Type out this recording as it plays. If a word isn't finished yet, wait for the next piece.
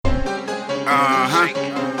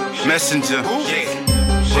Messenger.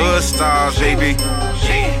 Hood stars, baby.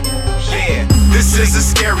 This is a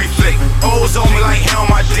scary flick. O's on me like hell,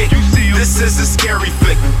 my dick. This is a scary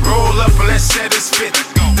flick. Roll up and let's set his fit.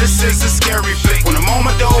 This is a scary flick. When I'm on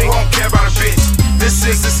my door, won't care about a bitch. This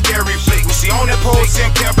is a scary flick. When she on that pole, she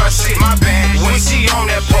don't care about shit. My bad. When she on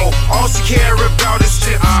that pole, all she care about is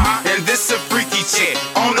tips. And this a freaky chick.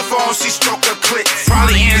 On the phone, she stroke her clit.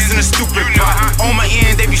 Probably ends in a stupid plot. On my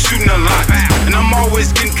end, they be shooting a lot. And I'm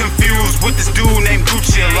always getting confused with this dude named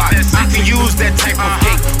Gucci a lot. I can use that type of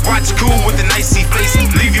cake. Watch cool with an icy face.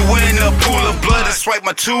 Leave you in a pool of blood and swipe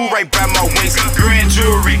my tool right by my waist. Grand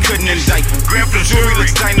jury couldn't indict. Grand for jury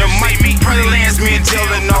looks dynamite. Predator lands me in jail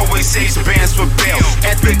and always saves bands for bail.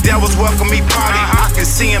 At the Devil's Welcome Me party, I can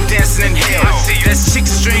see him dancing in hell. That's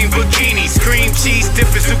chicks string bikinis, cream cheese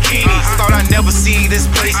dipping zucchinis. Thought I'd never see this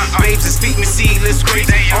place. Babes just feed me seedless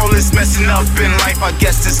grapes. All this messing up in life, I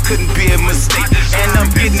guess this couldn't be a mistake. And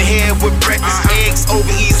I'm getting here with breakfast, eggs over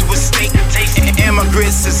easy with steak. And my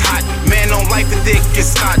grits is hot, man don't like the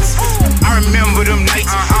thickest knots. I remember them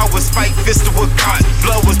nights, I was fight fisted with cops.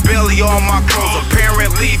 Blood was barely on my clothes,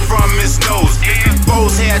 apparently from his nose.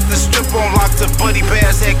 Foes had the strip on lock, the buddy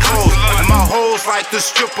bears had clothes. And my hoes like the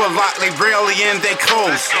stripper lock, they rarely in their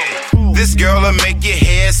clothes. This girl'll make your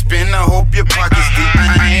head spin, I hope your pockets deep.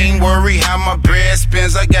 I ain't worried how my bread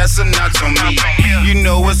spins, I got some knots on me. You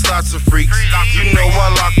know it's lots of freaks, you know I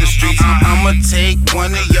lock the streets. I'ma take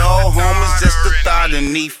one of y'all home, it's just a thought of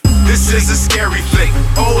neat. This is a scary flick,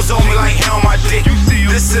 O's on me like hell, my dick.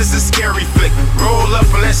 This is a scary flick, roll up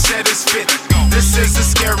and let's set his fit. This is a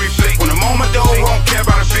scary flick, when I'm on my door, won't care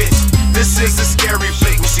about a bitch. This is a scary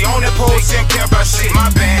flick, when she on that pole, she don't care about shit.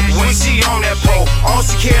 My bad, when she on that pole, all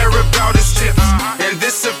she care about is tips. And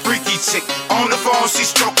this a freaky chick, on the phone, she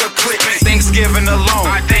stroke her clit. Thanksgiving alone,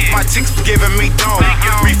 my chicks was giving me dome.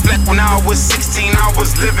 Reflect when I was 16, I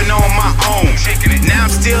was living on my own. Now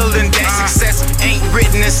I'm still in that success, ain't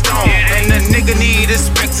written in stone. And the nigga need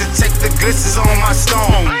respect to take the glitters on my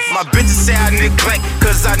stone. My bitches say I neglect,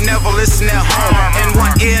 cause I never listen at home. And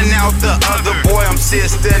one ear and out the other, boy I'm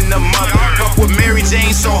sister and the mother. Fuck with Mary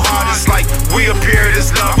Jane so hard, it's like we appeared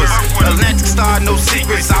as lovers. Atlantic Star, no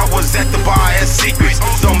secrets, I was at the bar as secrets.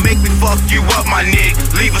 Don't make me fuck you up, my nigga,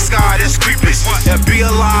 leave a scar that's creepy. There'll be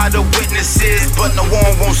a lot of witnesses, but no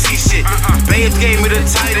one won't see shit. Babes gave me the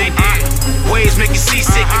title, waves make you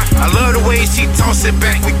seasick. I love the way she toss it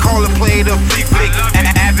back, we call it play the flea flick. An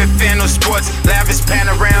avid fan of sports, lavish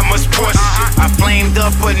panoramas, Porsche. I flamed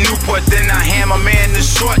up a Newport, then I hand my man the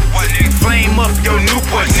short. Flame up your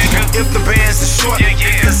Newport, nigga, if the band's is short.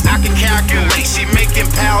 Cause I can calculate, she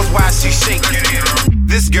making pals while she shaking.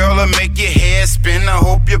 This girl'll make your head spin, I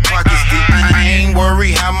hope your pockets deep. I ain't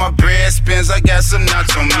worried how my bread spins, I got some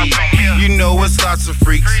knots on me. You know it's lots of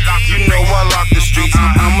freaks, you know I lock the streets.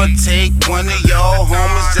 I'ma take one of y'all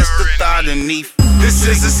home, it's just a thought of neat. This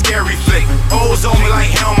is a scary flick, O's on me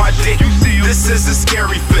like hell, my dick. This is a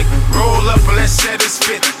scary flick, roll up and let's set his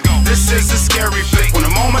fit. This is a scary flick, when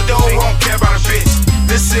I'm on my door, won't care about a bitch.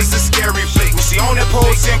 This is a scary flick, when she on that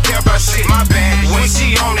pole, she don't care about shit. My bad, when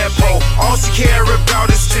she on that pole, all she care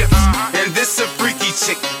about is tips. And this a freaky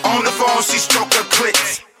chick, on the phone, she stroke her clit.